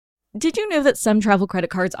Did you know that some travel credit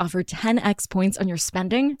cards offer 10x points on your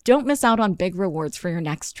spending? Don't miss out on big rewards for your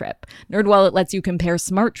next trip. NerdWallet lets you compare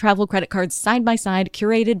smart travel credit cards side by side,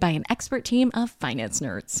 curated by an expert team of finance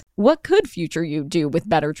nerds. What could future you do with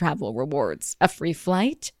better travel rewards? A free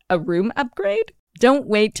flight? A room upgrade? Don't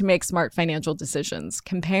wait to make smart financial decisions.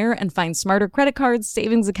 Compare and find smarter credit cards,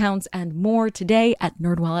 savings accounts, and more today at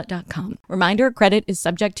nerdwallet.com. Reminder, credit is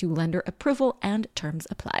subject to lender approval and terms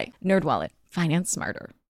apply. NerdWallet. Finance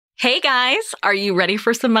smarter. Hey guys, are you ready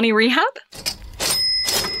for some money rehab?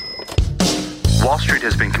 Wall Street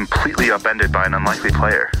has been completely upended by an unlikely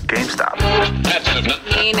player, GameStop.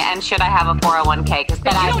 And should I have a 401k? Because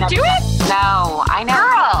then You don't do it? No, I know.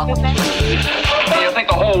 Girl! You think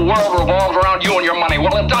the whole world revolves around you and your money?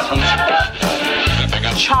 Well, it doesn't.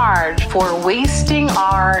 Charge for wasting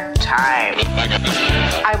our time.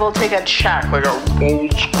 I will take a check like a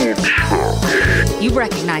old school check. You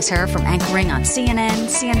recognize her from anchoring on CNN,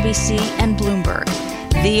 CNBC, and Bloomberg.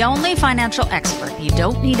 The only financial expert you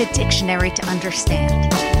don't need a dictionary to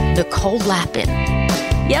understand, Nicole Lapin.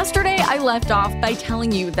 Yesterday, I left off by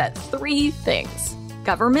telling you that 3 things: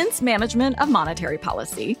 government's management of monetary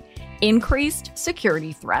policy, increased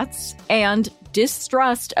security threats, and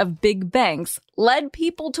distrust of big banks led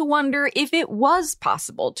people to wonder if it was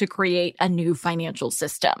possible to create a new financial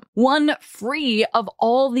system, one free of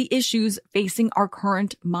all the issues facing our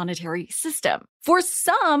current monetary system. For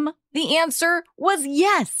some, the answer was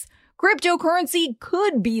yes. Cryptocurrency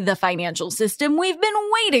could be the financial system we've been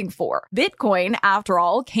waiting for. Bitcoin, after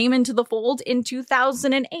all, came into the fold in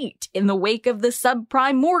 2008 in the wake of the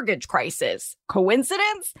subprime mortgage crisis.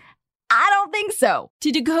 Coincidence? I don't think so.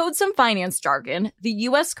 To decode some finance jargon, the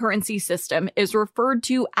U.S. currency system is referred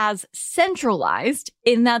to as centralized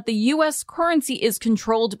in that the U.S. currency is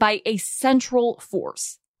controlled by a central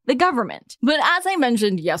force, the government. But as I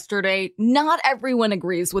mentioned yesterday, not everyone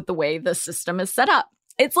agrees with the way the system is set up.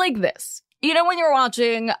 It's like this. You know, when you're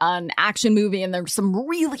watching an action movie and there's some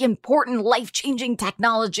really important life-changing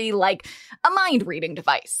technology like a mind-reading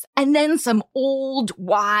device, and then some old,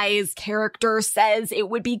 wise character says it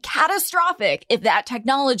would be catastrophic if that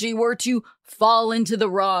technology were to fall into the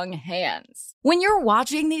wrong hands. When you're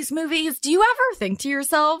watching these movies, do you ever think to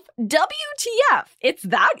yourself, WTF, it's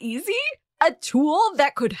that easy? A tool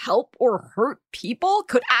that could help or hurt people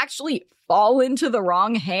could actually fall into the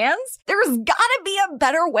wrong hands? There's gotta be a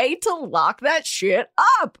better way to lock that shit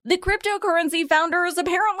up. The cryptocurrency founders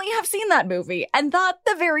apparently have seen that movie and thought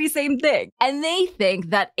the very same thing. And they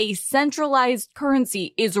think that a centralized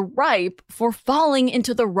currency is ripe for falling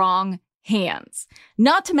into the wrong hands.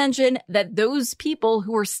 Not to mention that those people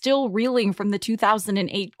who are still reeling from the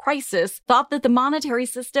 2008 crisis thought that the monetary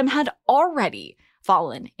system had already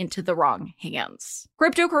fallen into the wrong hands.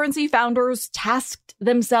 Cryptocurrency founders tasked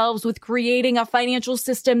themselves with creating a financial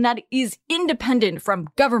system that is independent from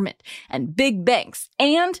government and big banks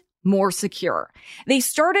and more secure. They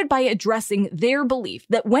started by addressing their belief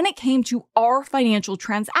that when it came to our financial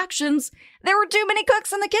transactions, there were too many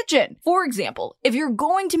cooks in the kitchen. For example, if you're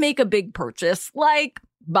going to make a big purchase, like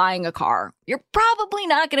buying a car, you're probably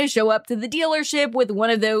not going to show up to the dealership with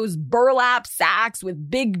one of those burlap sacks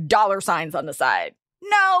with big dollar signs on the side.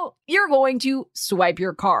 No, you're going to swipe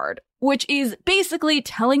your card, which is basically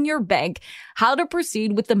telling your bank how to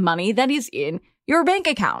proceed with the money that is in your bank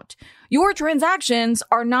account. Your transactions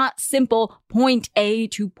are not simple point A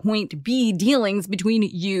to point B dealings between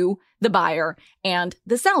you, the buyer, and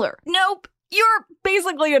the seller. Nope, you're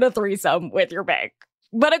basically in a threesome with your bank.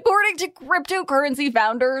 But according to cryptocurrency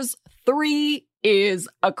founders, 3 is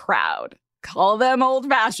a crowd. Call them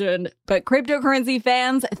old-fashioned, but cryptocurrency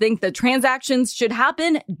fans think the transactions should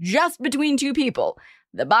happen just between 2 people,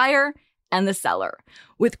 the buyer and the seller.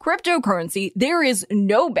 With cryptocurrency, there is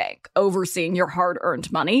no bank overseeing your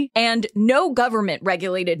hard-earned money and no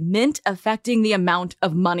government-regulated mint affecting the amount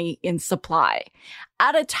of money in supply.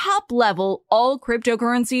 At a top level, all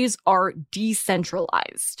cryptocurrencies are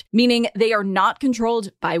decentralized, meaning they are not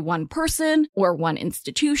controlled by one person or one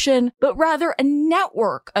institution, but rather a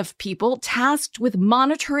network of people tasked with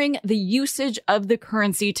monitoring the usage of the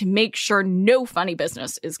currency to make sure no funny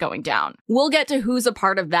business is going down. We'll get to who's a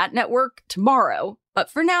part of that network tomorrow. But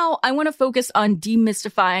for now, I want to focus on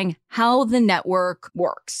demystifying how the network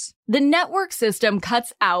works. The network system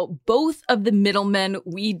cuts out both of the middlemen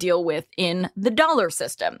we deal with in the dollar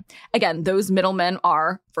system. Again, those middlemen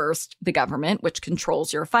are, first, the government, which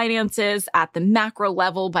controls your finances at the macro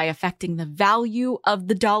level by affecting the value of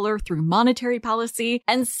the dollar through monetary policy.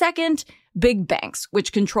 And second, big banks,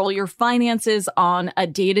 which control your finances on a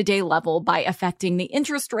day-to-day level by affecting the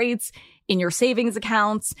interest rates in your savings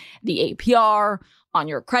accounts, the APR, on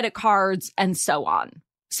your credit cards, and so on.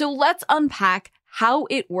 So let's unpack how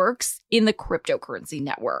it works in the cryptocurrency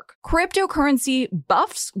network. Cryptocurrency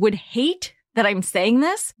buffs would hate that I'm saying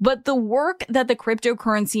this, but the work that the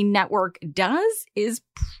cryptocurrency network does is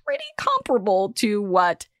pretty comparable to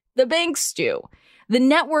what the banks do. The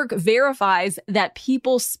network verifies that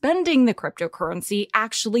people spending the cryptocurrency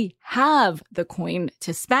actually have the coin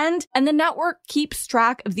to spend, and the network keeps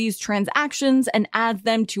track of these transactions and adds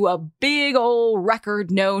them to a big old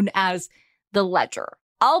record known as the ledger.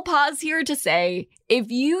 I'll pause here to say, if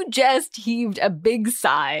you just heaved a big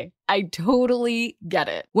sigh, I totally get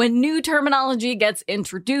it. When new terminology gets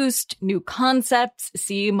introduced, new concepts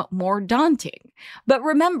seem more daunting. But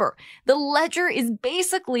remember, the ledger is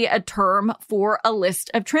basically a term for a list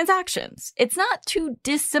of transactions. It's not too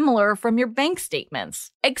dissimilar from your bank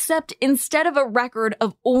statements, except instead of a record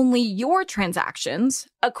of only your transactions,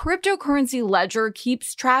 a cryptocurrency ledger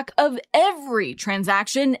keeps track of every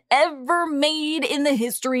transaction ever made in the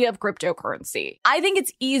history of cryptocurrency. I think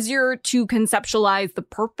it's easier to conceptualize the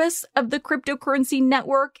purpose of the cryptocurrency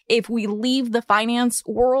network if we leave the finance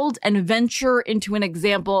world and venture into an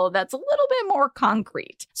example that's a little bit more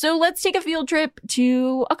concrete. So let's take a field trip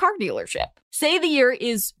to a car dealership. Say the year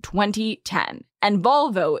is 2010 and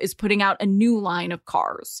Volvo is putting out a new line of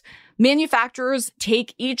cars. Manufacturers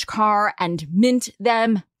take each car and mint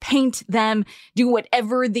them, paint them, do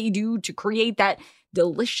whatever they do to create that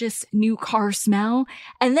delicious new car smell,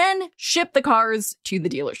 and then ship the cars to the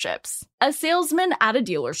dealerships. A salesman at a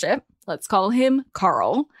dealership, let's call him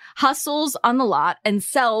Carl, hustles on the lot and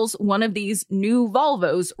sells one of these new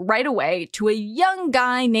Volvos right away to a young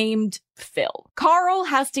guy named Phil. Carl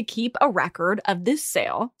has to keep a record of this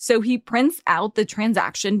sale, so he prints out the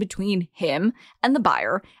transaction between him and the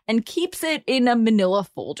buyer and keeps it in a manila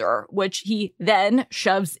folder, which he then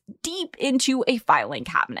shoves deep into a filing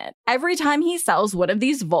cabinet. Every time he sells one of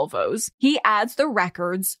these Volvos, he adds the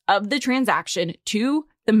records of the transaction to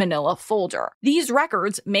the manila folder. These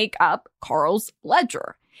records make up Carl's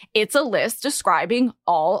ledger. It's a list describing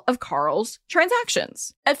all of Carl's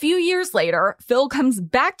transactions. A few years later, Phil comes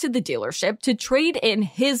back to the dealership to trade in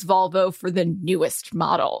his Volvo for the newest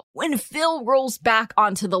model. When Phil rolls back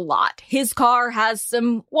onto the lot, his car has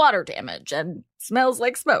some water damage and smells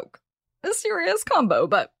like smoke. A serious combo,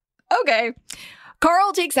 but okay.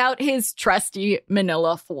 Carl takes out his trusty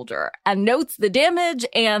manila folder and notes the damage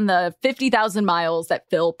and the 50,000 miles that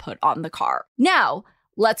Phil put on the car. Now,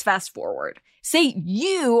 let's fast forward. Say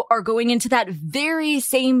you are going into that very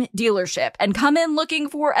same dealership and come in looking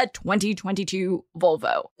for a 2022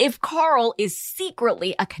 Volvo. If Carl is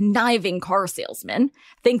secretly a conniving car salesman,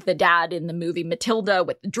 think the dad in the movie Matilda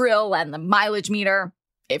with the drill and the mileage meter,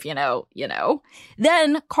 if you know, you know,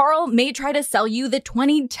 then Carl may try to sell you the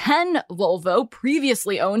 2010 Volvo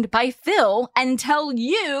previously owned by Phil and tell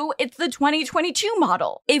you it's the 2022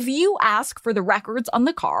 model. If you ask for the records on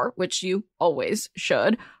the car, which you always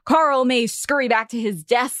should, Carl may scurry back to his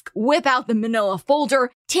desk, whip out the manila folder,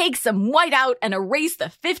 take some whiteout and erase the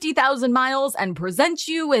 50,000 miles and present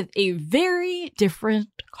you with a very different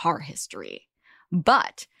car history.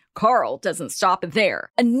 But Carl doesn't stop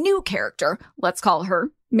there. A new character, let's call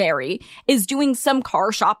her Mary, is doing some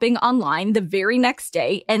car shopping online the very next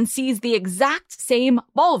day and sees the exact same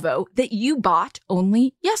Volvo that you bought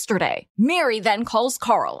only yesterday. Mary then calls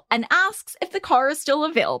Carl and asks if the car is still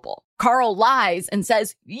available. Carl lies and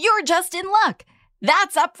says, "You're just in luck.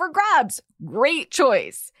 That's up for grabs. Great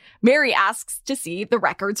choice." Mary asks to see the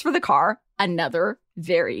records for the car, another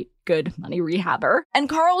very good money rehabber, and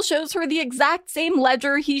Carl shows her the exact same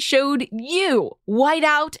ledger he showed you,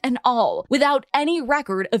 whiteout and all, without any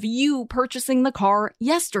record of you purchasing the car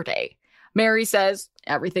yesterday. Mary says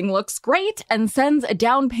everything looks great and sends a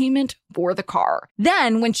down payment for the car.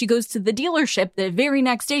 Then, when she goes to the dealership the very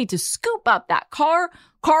next day to scoop up that car,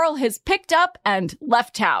 Carl has picked up and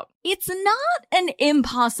left town. It's not an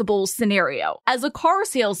impossible scenario. As a car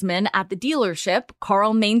salesman at the dealership,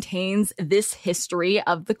 Carl maintains this history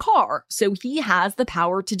of the car, so he has the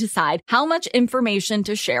power to decide how much information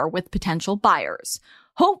to share with potential buyers.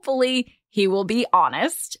 Hopefully, he will be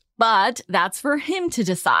honest, but that's for him to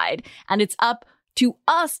decide, and it's up to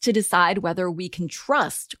us to decide whether we can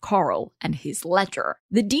trust Carl and his ledger.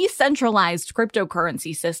 The decentralized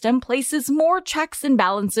cryptocurrency system places more checks and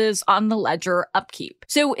balances on the ledger upkeep.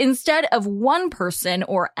 So instead of one person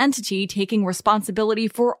or entity taking responsibility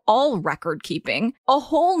for all record keeping, a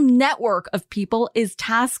whole network of people is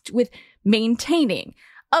tasked with maintaining,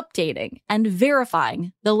 updating, and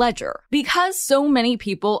verifying the ledger. Because so many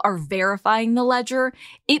people are verifying the ledger,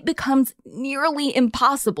 it becomes nearly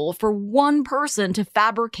impossible for one person to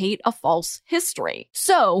fabricate a false history.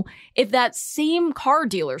 So, if that same car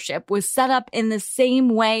dealership was set up in the same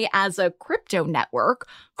way as a crypto network,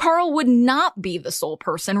 Carl would not be the sole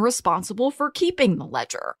person responsible for keeping the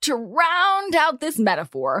ledger. To round out this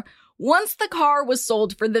metaphor, once the car was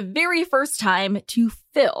sold for the very first time to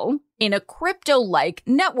Phil in a crypto-like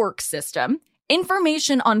network system,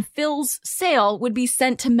 information on Phil's sale would be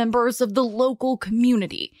sent to members of the local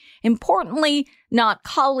community. Importantly, not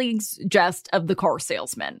colleagues, just of the car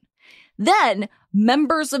salesman. Then,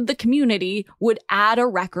 members of the community would add a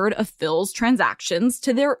record of Phil's transactions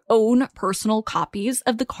to their own personal copies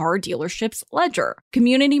of the car dealership's ledger.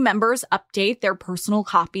 Community members update their personal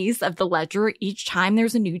copies of the ledger each time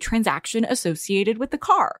there's a new transaction associated with the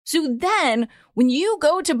car. So then, when you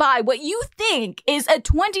go to buy what you think is a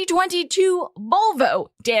 2022 Volvo,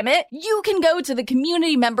 damn it, you can go to the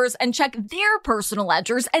community members and check their personal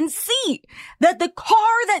ledgers and see that the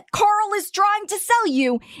car that Carl is trying to sell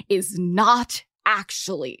you is not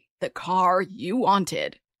actually the car you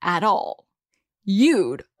wanted at all.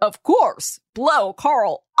 You'd, of course, blow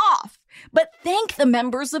Carl off, but thank the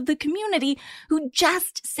members of the community who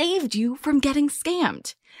just saved you from getting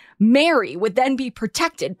scammed. Mary would then be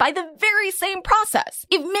protected by the very same process.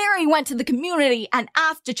 If Mary went to the community and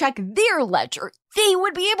asked to check their ledger, they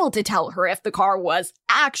would be able to tell her if the car was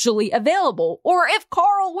actually available or if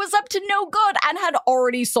Carl was up to no good and had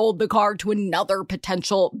already sold the car to another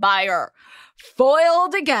potential buyer.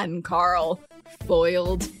 Foiled again, Carl.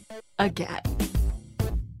 Foiled again.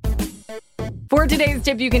 For today's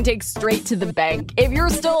tip you can take straight to the bank. If you're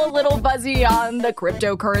still a little fuzzy on the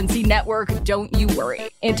cryptocurrency network, don't you worry.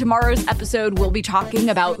 In tomorrow's episode, we'll be talking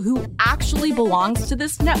about who actually belongs to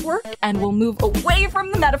this network, and we'll move away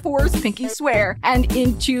from the metaphors, pinky swear, and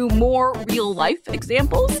into more real-life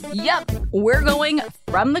examples. Yep, we're going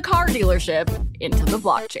from the car dealership into the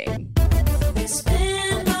blockchain.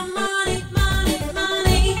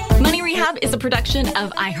 Money Rehab is a production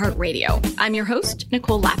of iHeartRadio. I'm your host,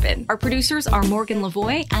 Nicole Lappin. Our producers are Morgan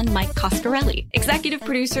Lavoie and Mike Coscarelli. Executive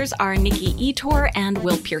producers are Nikki Etor and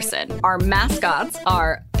Will Pearson. Our mascots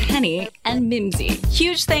are Penny and Mimsy.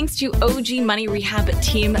 Huge thanks to OG Money Rehab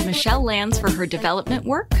team Michelle Lands for her development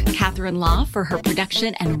work, Catherine Law for her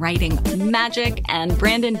production and writing magic, and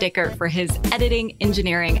Brandon Dicker for his editing,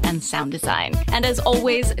 engineering, and sound design. And as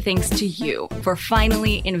always, thanks to you for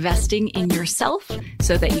finally investing in yourself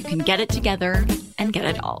so that you can get it together and get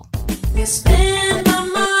it all. We spend my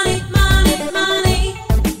money, money, money.